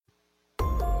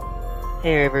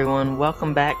Hey everyone,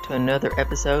 welcome back to another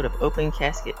episode of Open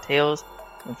Casket Tales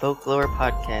and Folklore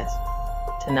Podcast.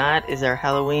 Tonight is our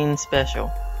Halloween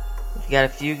special. We've got a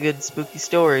few good spooky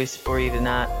stories for you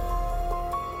tonight.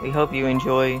 We hope you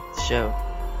enjoy the show.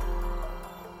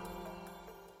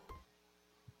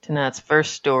 Tonight's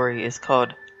first story is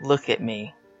called Look at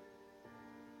Me.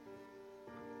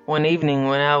 One evening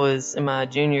when I was in my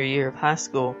junior year of high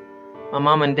school, my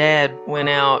mom and dad went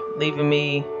out, leaving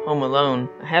me home alone.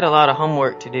 I had a lot of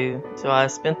homework to do, so I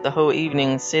spent the whole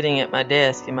evening sitting at my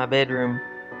desk in my bedroom.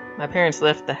 My parents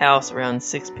left the house around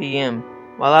 6 p.m.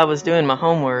 While I was doing my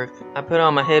homework, I put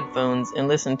on my headphones and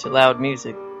listened to loud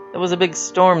music. There was a big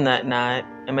storm that night,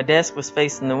 and my desk was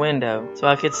facing the window, so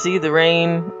I could see the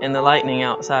rain and the lightning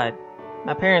outside.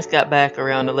 My parents got back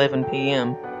around 11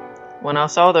 p.m. When I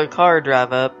saw their car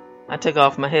drive up, I took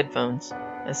off my headphones.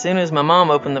 As soon as my mom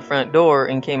opened the front door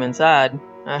and came inside,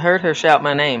 I heard her shout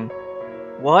my name.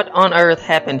 "What on earth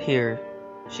happened here?"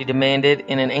 she demanded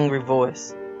in an angry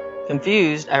voice.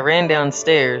 Confused, I ran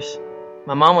downstairs.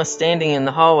 My mom was standing in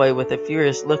the hallway with a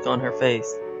furious look on her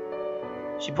face.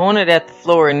 She pointed at the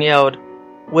floor and yelled,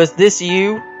 "Was this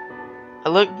you?" I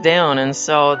looked down and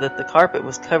saw that the carpet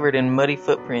was covered in muddy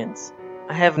footprints.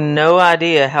 "I have no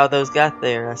idea how those got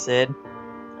there," I said.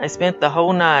 I spent the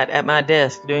whole night at my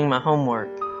desk doing my homework.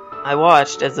 I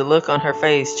watched as the look on her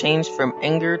face changed from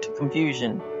anger to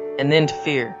confusion, and then to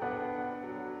fear.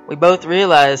 We both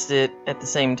realized it at the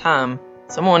same time.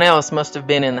 Someone else must have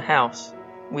been in the house.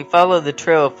 We followed the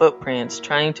trail of footprints,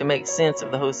 trying to make sense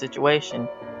of the whole situation.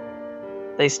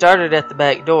 They started at the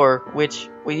back door, which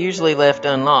we usually left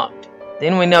unlocked.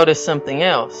 Then we noticed something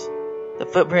else. The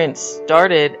footprints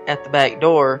started at the back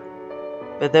door,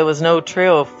 but there was no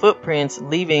trail of footprints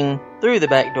leaving through the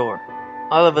back door.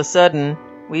 All of a sudden,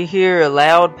 we hear a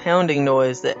loud pounding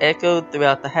noise that echoed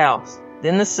throughout the house.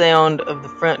 Then the sound of the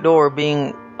front door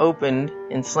being opened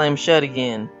and slammed shut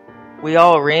again. We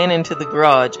all ran into the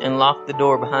garage and locked the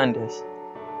door behind us.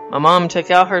 My mom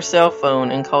took out her cell phone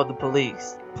and called the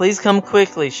police. "Please come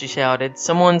quickly," she shouted.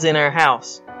 "Someone's in our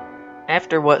house."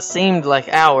 After what seemed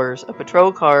like hours, a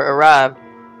patrol car arrived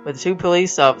with 2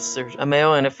 police officers, a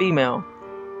male and a female.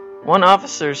 One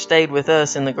officer stayed with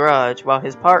us in the garage while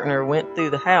his partner went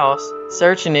through the house,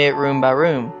 searching it room by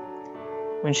room.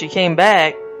 When she came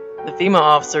back, the female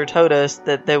officer told us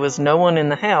that there was no one in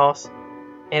the house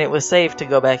and it was safe to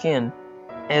go back in.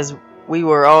 As we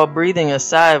were all breathing a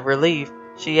sigh of relief,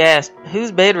 she asked,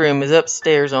 "Whose bedroom is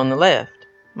upstairs on the left?"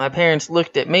 My parents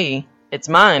looked at me. "It's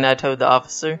mine," I told the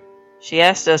officer. She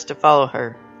asked us to follow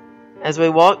her. As we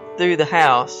walked through the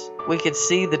house, we could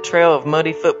see the trail of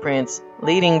muddy footprints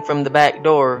leading from the back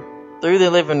door, through the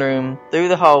living room, through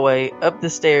the hallway, up the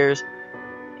stairs,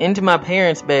 into my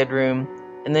parents' bedroom,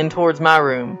 and then towards my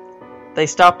room. They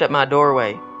stopped at my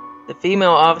doorway. The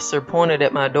female officer pointed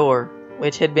at my door,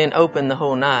 which had been open the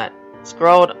whole night.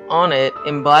 Scrawled on it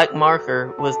in black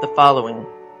marker was the following: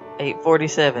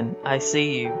 8:47, I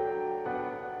see you.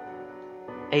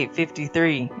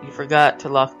 8:53, you forgot to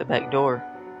lock the back door.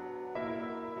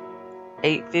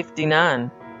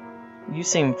 8:59, you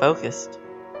seem focused.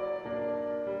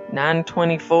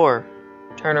 9:24,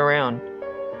 turn around.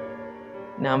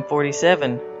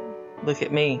 9:47, look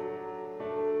at me.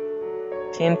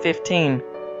 10:15,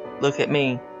 look at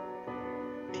me.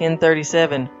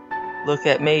 10:37, look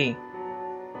at me.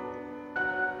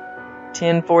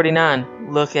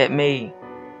 10:49, look at me.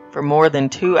 For more than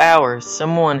 2 hours,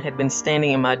 someone had been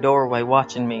standing in my doorway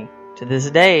watching me. To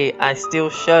this day, I still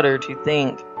shudder to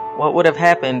think what would have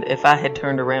happened if I had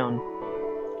turned around.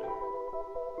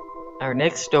 Our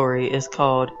next story is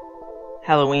called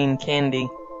Halloween Candy.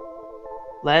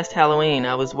 Last Halloween,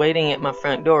 I was waiting at my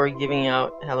front door giving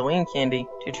out Halloween candy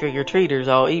to trick-or-treaters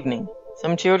all evening.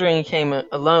 Some children came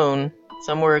alone,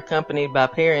 some were accompanied by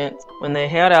parents. When they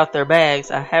held out their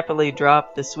bags, I happily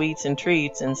dropped the sweets and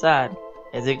treats inside.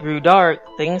 As it grew dark,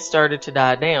 things started to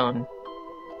die down.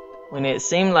 When it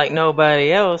seemed like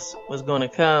nobody else was going to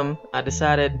come, I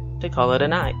decided to call it a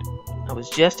night. I was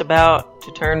just about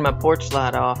to turn my porch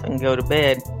light off and go to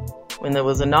bed when there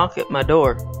was a knock at my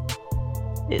door.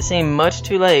 It seemed much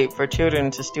too late for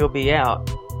children to still be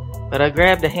out, but I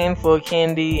grabbed a handful of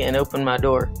candy and opened my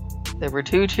door. There were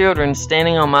 2 children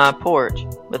standing on my porch,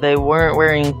 but they weren't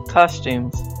wearing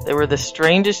costumes. They were the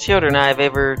strangest children I have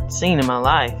ever seen in my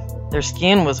life. Their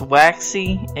skin was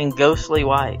waxy and ghostly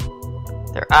white.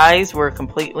 Their eyes were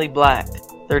completely black.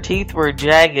 Their teeth were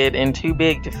jagged and too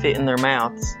big to fit in their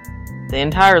mouths. The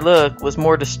entire look was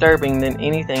more disturbing than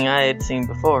anything I had seen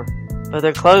before. But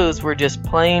their clothes were just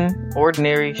plain,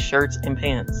 ordinary shirts and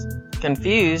pants.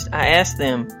 Confused, I asked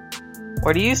them,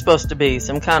 "What are you supposed to be,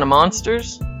 some kind of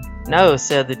monsters?" "No,"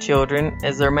 said the children,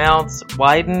 as their mouths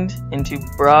widened into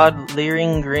broad,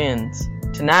 leering grins.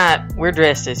 "Tonight, we're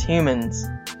dressed as humans."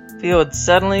 Filled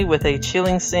suddenly with a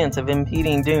chilling sense of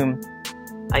impending doom,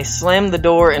 I slammed the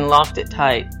door and locked it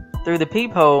tight. Through the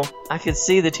peephole, I could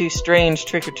see the two strange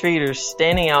trick-or-treaters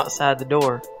standing outside the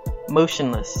door,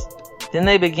 motionless. Then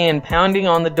they began pounding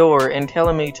on the door and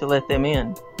telling me to let them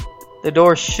in. The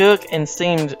door shook and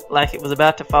seemed like it was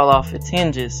about to fall off its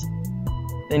hinges.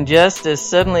 Then just as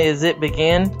suddenly as it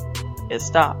began, it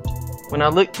stopped. When I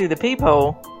looked through the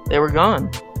peephole, they were gone.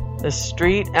 The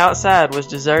street outside was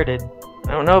deserted.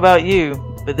 I don't know about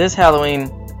you, but this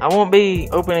Halloween, I won't be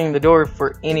opening the door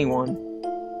for anyone.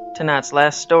 Tonight's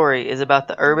last story is about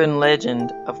the urban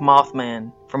legend of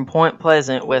Mothman from Point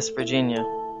Pleasant, West Virginia.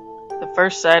 The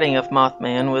first sighting of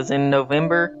Mothman was in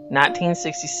November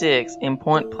 1966 in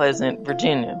Point Pleasant,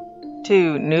 Virginia.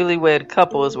 Two newlywed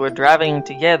couples were driving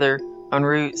together on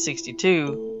Route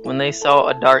 62 when they saw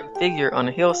a dark figure on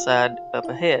a hillside up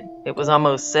ahead. It was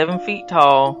almost 7 feet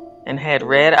tall and had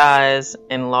red eyes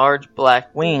and large black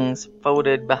wings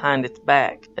folded behind its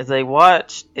back. As they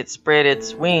watched, it spread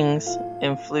its wings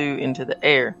and flew into the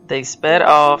air. They sped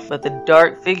off, but the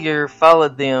dark figure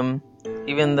followed them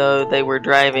even though they were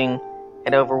driving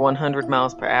at over 100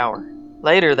 miles per hour.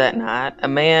 Later that night, a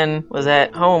man was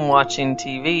at home watching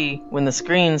TV when the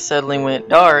screen suddenly went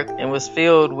dark and was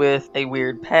filled with a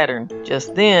weird pattern.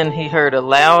 Just then, he heard a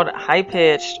loud,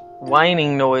 high-pitched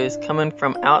whining noise coming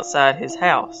from outside his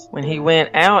house. When he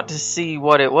went out to see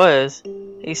what it was,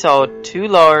 he saw two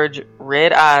large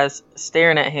red eyes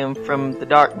staring at him from the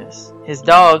darkness. His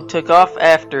dog took off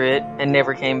after it and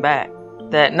never came back.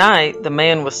 That night, the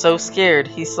man was so scared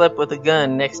he slept with a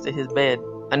gun next to his bed.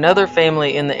 Another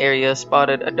family in the area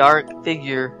spotted a dark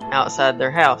figure outside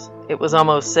their house. It was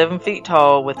almost 7 feet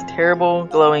tall with terrible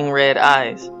glowing red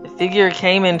eyes. The figure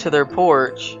came into their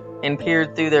porch and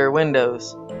peered through their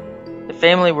windows. The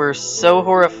family were so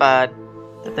horrified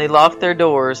that they locked their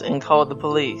doors and called the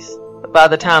police. But by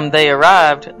the time they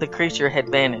arrived, the creature had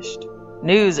vanished.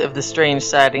 News of the strange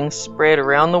sightings spread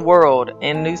around the world,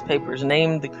 and newspapers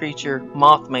named the creature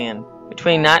Mothman.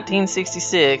 Between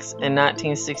 1966 and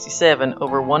 1967,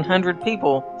 over 100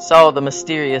 people saw the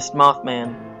mysterious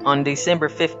Mothman. On December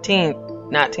 15,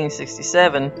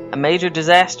 1967, a major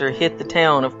disaster hit the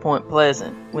town of Point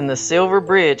Pleasant. When the Silver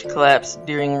Bridge collapsed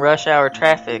during rush hour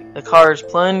traffic, the cars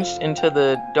plunged into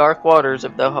the dark waters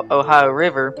of the Ohio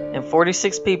River, and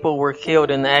 46 people were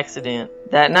killed in the accident.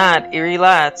 That night, eerie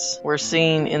lights were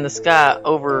seen in the sky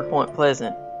over Point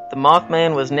Pleasant. The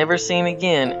Mothman was never seen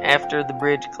again after the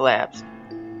bridge collapsed.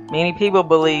 Many people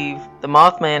believe the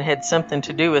Mothman had something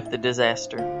to do with the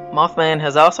disaster. Mothman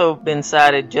has also been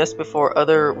sighted just before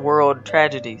other world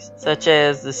tragedies, such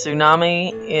as the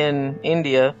tsunami in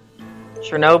India,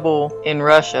 Chernobyl in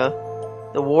Russia,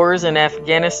 the wars in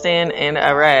Afghanistan and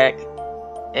Iraq,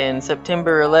 and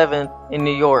September 11th in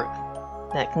New York.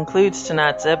 That concludes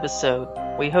tonight's episode.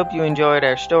 We hope you enjoyed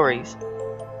our stories.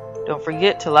 Don't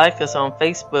forget to like us on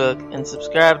Facebook and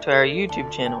subscribe to our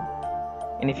YouTube channel.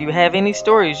 And if you have any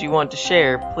stories you want to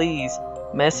share, please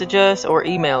message us or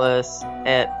email us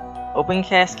at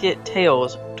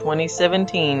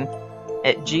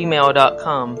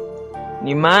opencaskеттales2017@gmail.com.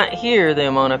 You might hear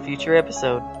them on a future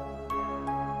episode.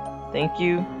 Thank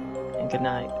you, and good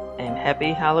night, and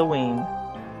happy Halloween.